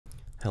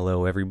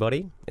Hello,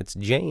 everybody. It's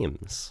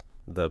James,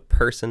 the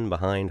person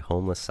behind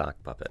Homeless Sock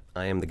Puppet.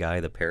 I am the guy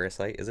the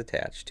parasite is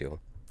attached to.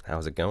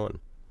 How's it going?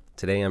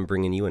 Today I'm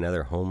bringing you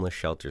another homeless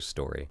shelter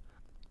story.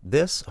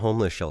 This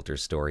homeless shelter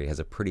story has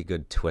a pretty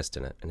good twist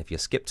in it, and if you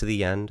skip to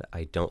the end,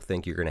 I don't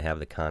think you're going to have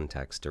the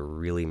context to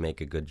really make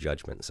a good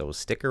judgment. So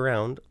stick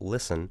around,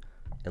 listen,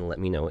 and let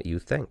me know what you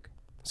think.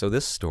 So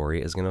this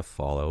story is going to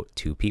follow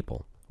two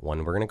people.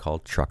 One we're going to call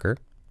Trucker,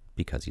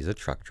 because he's a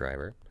truck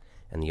driver,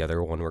 and the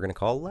other one we're going to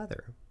call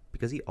Leather,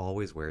 because he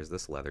always wears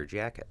this leather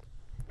jacket.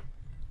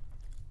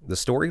 The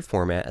story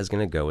format is going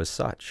to go as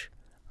such.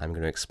 I'm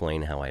going to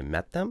explain how I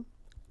met them,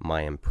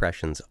 my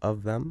impressions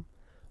of them,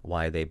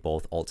 why they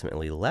both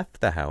ultimately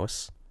left the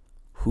house,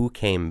 who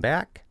came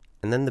back,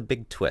 and then the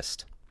big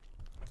twist.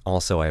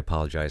 Also, I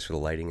apologize for the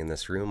lighting in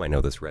this room. I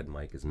know this red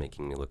mic is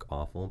making me look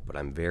awful, but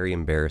I'm very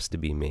embarrassed to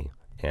be me,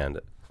 and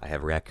I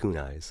have raccoon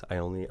eyes.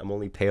 I'm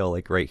only pale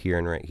like right here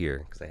and right here,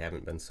 because I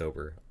haven't been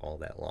sober all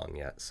that long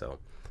yet, so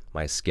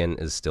my skin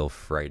is still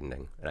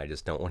frightening, and I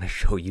just don't want to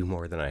show you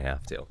more than I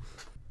have to.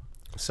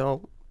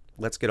 So,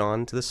 let's get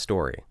on to the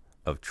story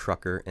of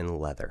Trucker and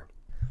Leather.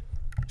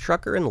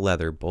 Trucker and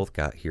Leather both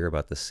got here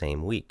about the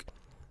same week.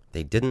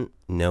 They didn't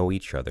know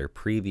each other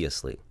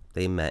previously.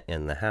 They met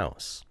in the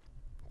house.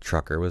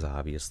 Trucker was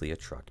obviously a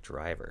truck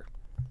driver.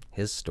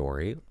 His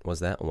story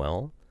was that,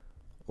 well,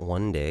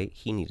 one day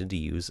he needed to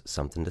use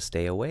something to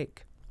stay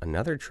awake.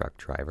 Another truck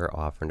driver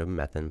offered him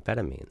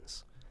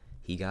methamphetamines.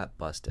 He got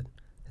busted.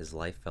 His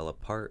life fell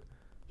apart.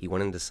 He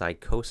went into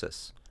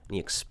psychosis, and he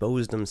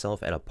exposed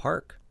himself at a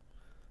park.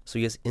 So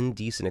he has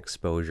indecent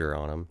exposure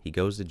on him. He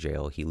goes to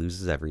jail. He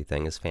loses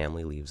everything. His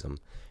family leaves him,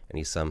 and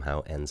he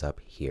somehow ends up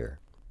here.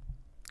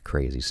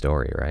 Crazy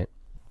story, right?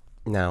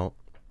 Now,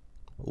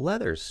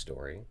 Leather's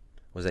story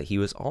was that he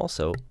was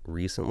also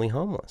recently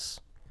homeless.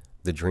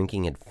 The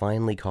drinking had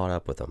finally caught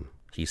up with him.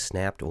 He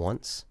snapped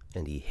once,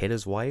 and he hit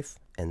his wife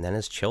and then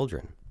his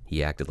children.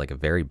 He acted like a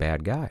very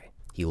bad guy.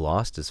 He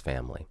lost his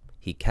family.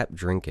 He kept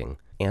drinking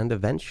and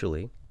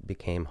eventually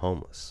became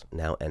homeless,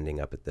 now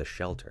ending up at this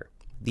shelter.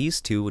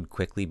 These two would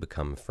quickly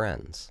become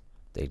friends.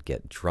 They'd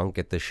get drunk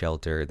at the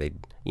shelter.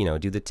 They'd,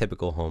 do the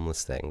typical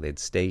homeless thing. They'd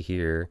stay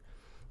here.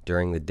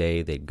 During the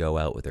day, they'd go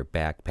out with their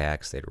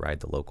backpacks. They'd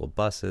ride the local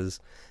buses.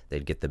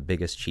 They'd get the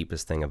biggest,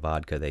 cheapest thing of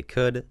vodka they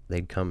could.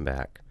 They'd come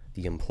back.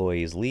 The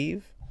employees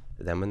leave.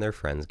 Them and their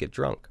friends get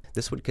drunk.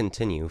 This would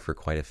continue for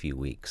quite a few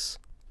weeks,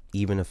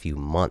 even a few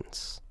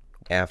months.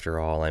 After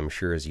all, I'm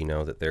sure as you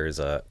know that there's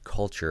a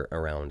culture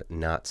around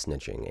not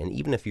snitching, and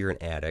even if you're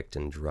an addict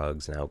and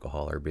drugs and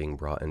alcohol are being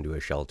brought into a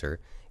shelter,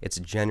 it's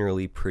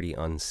generally pretty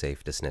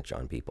unsafe to snitch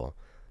on people.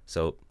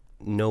 So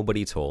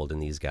nobody told,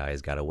 and these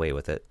guys got away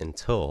with it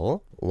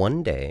until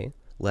one day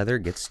Leather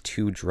gets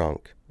too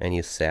drunk and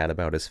he's sad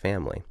about his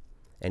family,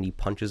 and he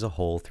punches a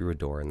hole through a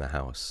door in the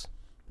house.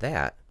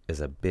 That is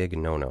a big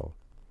no-no.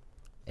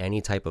 Any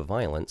type of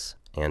violence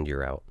and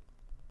you're out.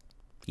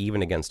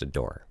 Even against a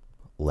door.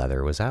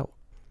 Leather was out.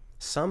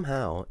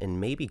 Somehow, and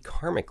maybe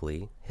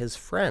karmically, his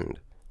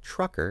friend,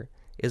 Trucker,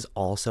 is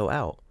also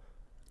out.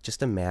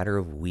 Just a matter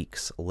of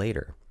weeks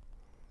later.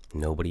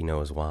 Nobody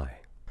knows why.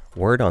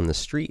 Word on the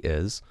street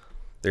is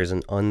there's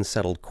an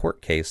unsettled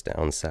court case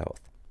down south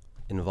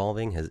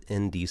involving his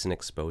indecent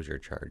exposure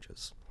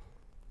charges.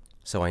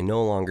 So I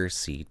no longer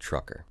see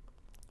Trucker.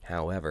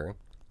 However,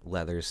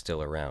 Leather's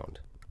still around.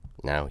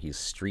 Now he's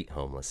street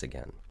homeless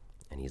again,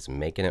 and he's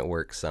making it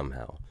work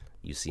somehow.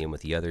 You see him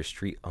with the other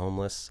street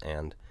homeless,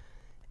 and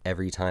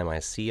every time I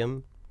see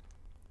him,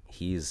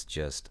 he's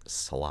just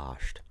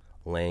sloshed,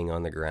 laying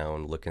on the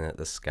ground, looking at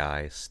the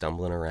sky,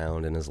 stumbling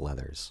around in his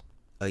leathers.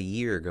 A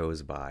year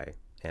goes by,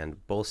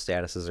 and both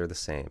statuses are the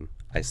same.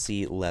 I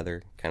see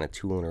Leather kind of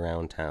tooling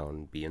around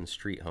town, being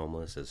street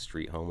homeless as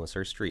street homeless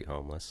are street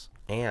homeless,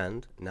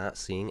 and not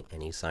seeing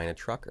any sign of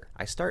Trucker.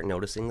 I start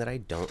noticing that I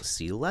don't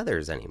see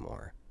Leathers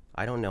anymore.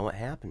 I don't know what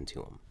happened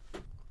to him.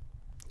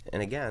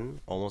 And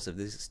again, almost if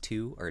these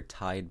two are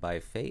tied by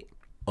fate,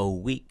 a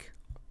week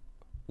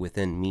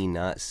within me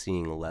not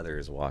seeing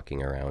Leathers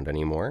walking around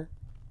anymore,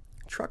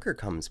 Trucker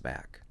comes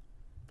back.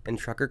 And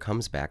Trucker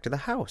comes back to the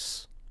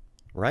house,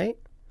 right?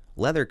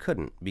 Leather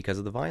couldn't because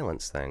of the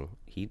violence thing.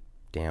 He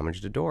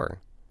damaged a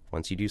door.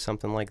 Once you do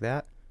something like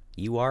that,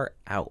 you are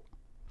out.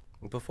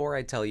 Before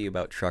I tell you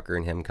about Trucker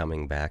and him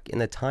coming back, in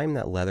the time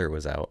that Leather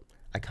was out,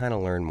 I kind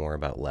of learned more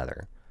about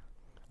Leather.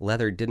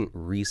 Leather didn't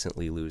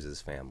recently lose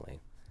his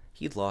family.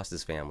 He'd lost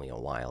his family a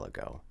while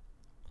ago.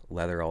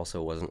 Leather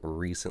also wasn't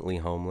recently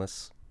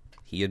homeless.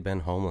 He had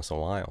been homeless a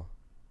while,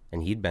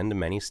 and he'd been to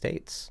many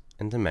states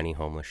and to many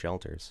homeless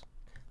shelters.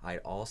 I'd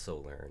also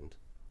learned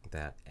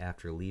that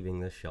after leaving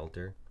this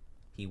shelter,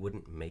 he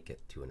wouldn't make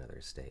it to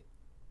another state.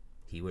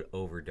 He would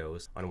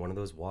overdose on one of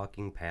those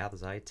walking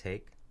paths I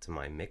take to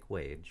my Mick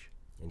wage,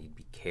 and he'd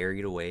be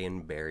carried away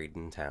and buried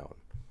in town.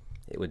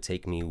 It would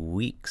take me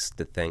weeks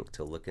to think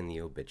to look in the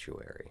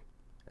obituary,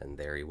 and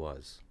there he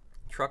was.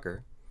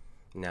 Trucker,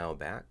 now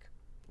back.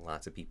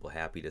 Lots of people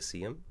happy to see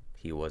him.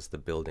 He was the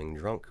building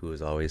drunk who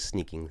was always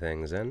sneaking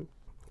things in.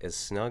 As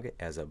snug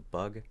as a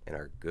bug in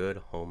our good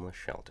homeless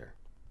shelter.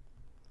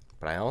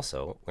 But I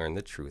also learned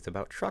the truth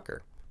about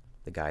Trucker,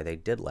 the guy they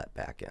did let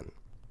back in.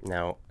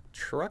 Now,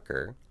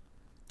 Trucker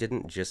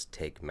didn't just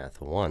take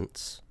meth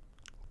once.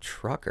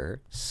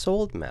 Trucker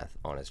sold meth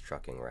on his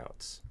trucking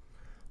routes.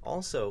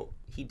 Also,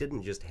 he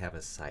didn't just have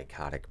a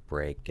psychotic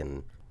break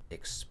and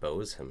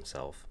expose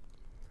himself.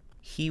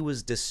 He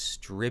was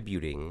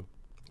distributing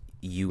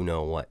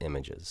you-know-what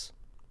images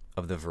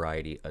of the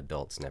variety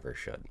adults never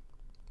should,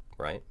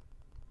 right?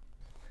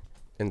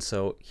 And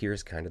so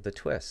here's kind of the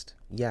twist.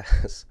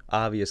 Yes,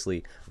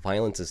 obviously,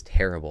 violence is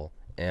terrible,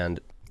 and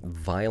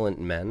violent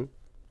men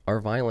are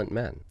violent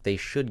men. They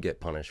should get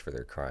punished for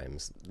their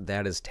crimes.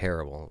 That is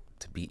terrible,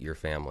 to beat your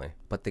family.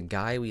 But the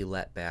guy we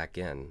let back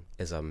in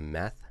is a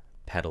meth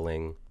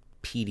peddling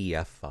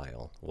PDF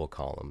file, we'll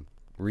call him.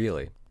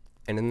 Really.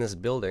 And in this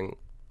building,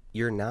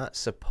 you're not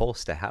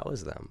supposed to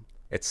house them.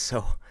 It's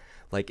so,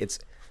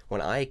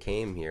 when I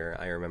came here,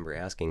 I remember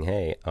asking,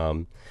 hey,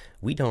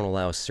 we don't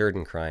allow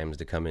certain crimes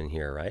to come in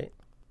here, right?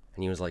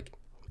 And he was like,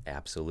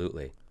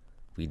 absolutely.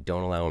 We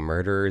don't allow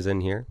murderers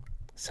in here,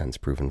 since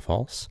proven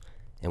false.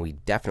 And we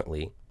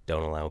definitely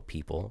don't allow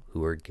people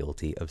who are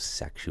guilty of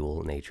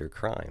sexual nature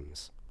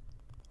crimes.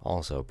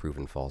 Also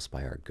proven false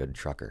by our good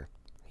trucker.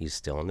 He's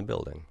still in the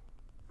building.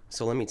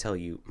 So let me tell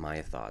you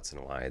my thoughts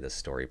on why this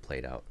story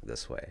played out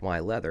this way. Why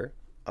Leather,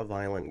 a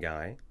violent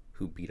guy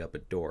who beat up a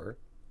door,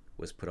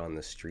 was put on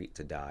the street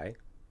to die.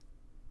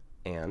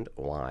 And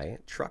why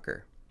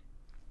Trucker,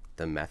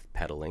 the meth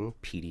peddling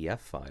PDF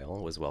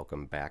file, was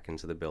welcomed back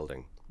into the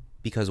building.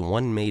 Because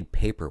one made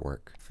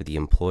paperwork for the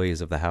employees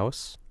of the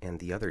house, and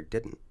the other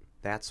didn't.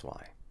 That's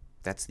why.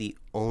 That's the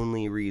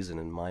only reason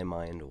in my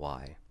mind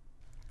why.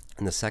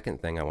 And the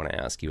second thing I want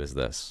to ask you is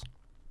this.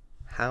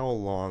 How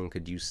long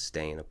could you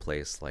stay in a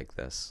place like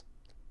this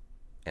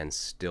and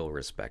still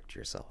respect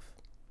yourself?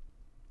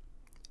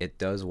 It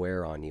does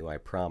wear on you, I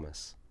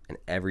promise. And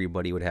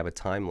everybody would have a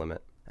time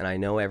limit. And I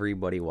know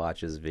everybody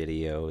watches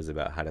videos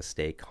about how to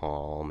stay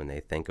calm, and they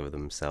think of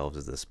themselves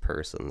as this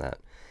person that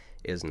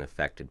isn't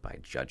affected by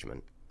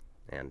judgment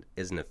and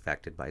isn't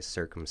affected by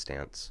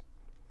circumstance.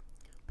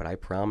 But I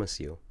promise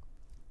you,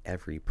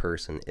 every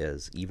person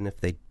is, even if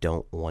they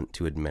don't want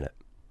to admit it.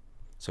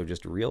 So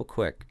just real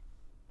quick,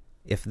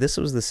 if this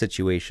was the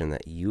situation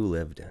that you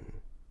lived in,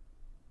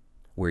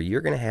 where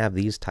you're going to have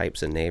these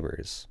types of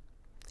neighbors,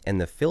 and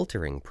the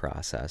filtering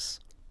process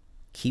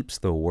keeps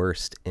the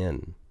worst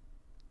in,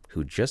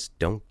 who just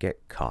don't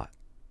get caught,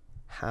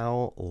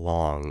 how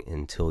long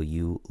until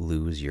you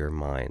lose your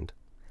mind?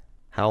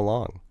 How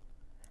long?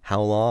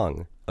 How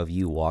long of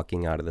you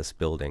walking out of this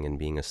building and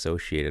being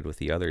associated with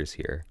the others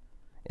here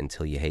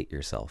until you hate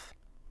yourself,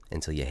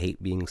 until you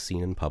hate being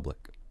seen in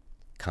public?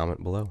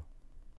 Comment below.